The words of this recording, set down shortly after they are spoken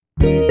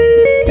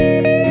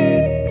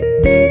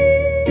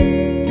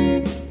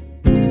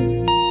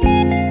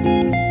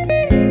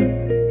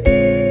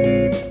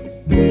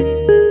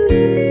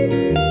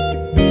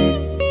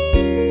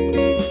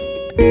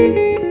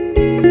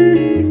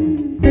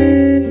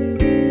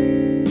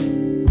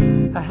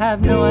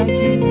have no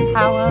idea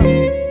how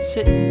I'm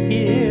sitting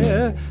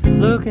here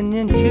looking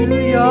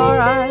into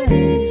your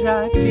eyes.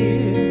 I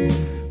fear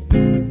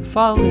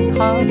falling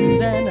harder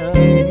than a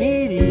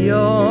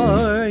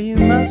meteor. You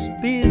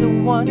must be the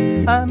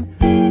one I'm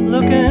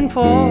looking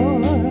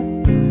for.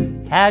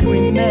 Had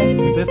we met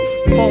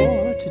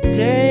before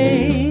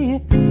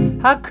today,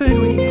 how could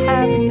we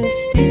have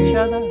missed each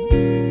other?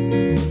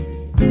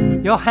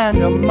 Your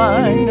hand on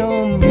mine,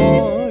 no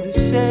more to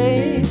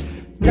say.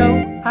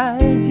 No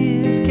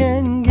ideas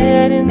can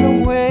get in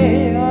the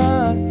way.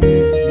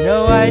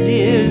 No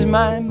ideas,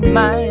 my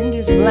mind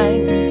is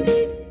blank.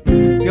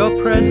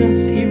 Your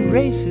presence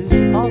erases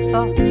all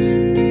thoughts.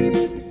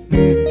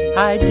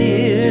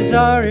 Ideas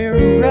are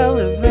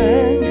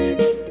irrelevant.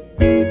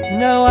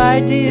 No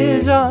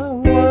ideas are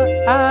what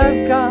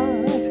I've got.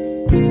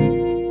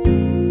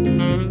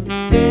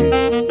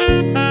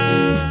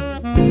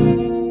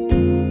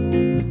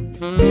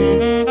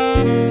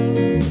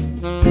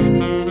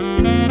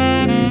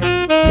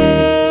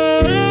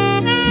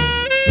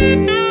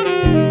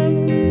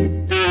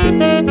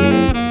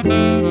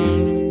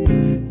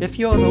 If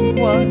you're the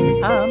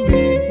one I'm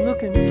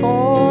looking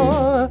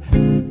for,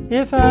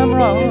 if I'm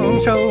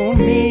wrong, show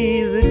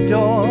me the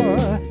door.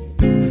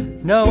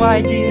 No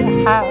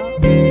idea how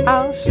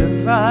I'll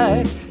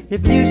survive.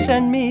 If you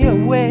send me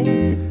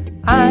away,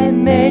 I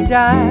may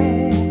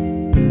die.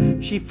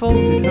 She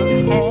folded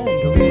her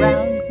hand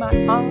around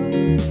my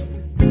arm.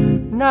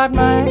 Not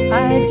my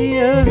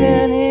idea of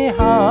any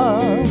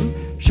harm.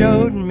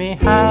 Showed me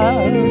how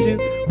to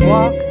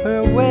walk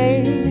her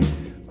way.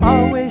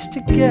 Always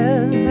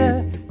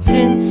together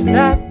since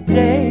that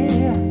day.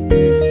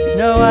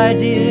 No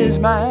ideas,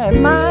 my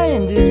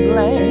mind is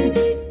blank.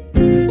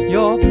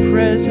 Your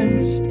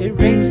presence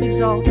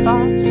erases all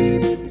thoughts.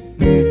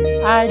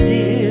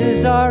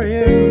 Ideas are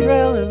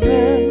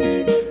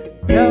irrelevant.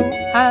 No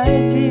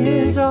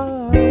ideas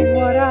are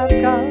what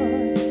I've got.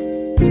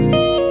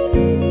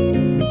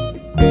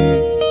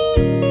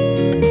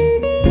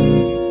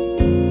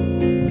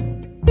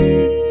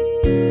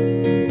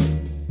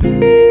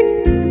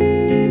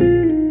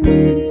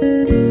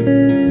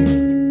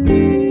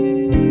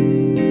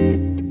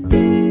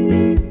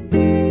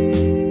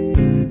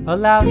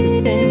 Allowed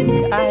to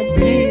think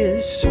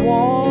ideas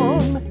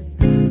swarm,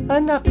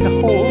 enough to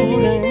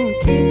hold and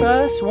keep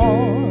us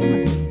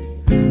warm.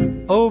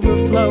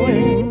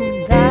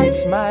 Overflowing,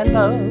 that's my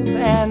love,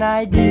 an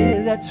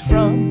idea that's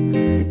from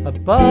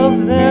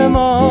above them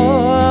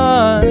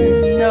all.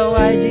 No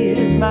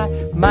ideas, my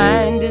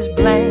mind is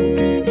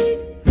blank.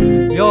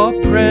 Your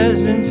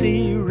presence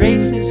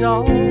erases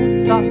all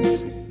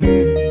thoughts.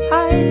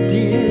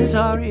 Ideas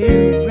are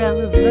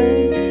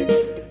irrelevant.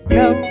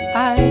 No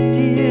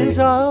ideas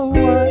are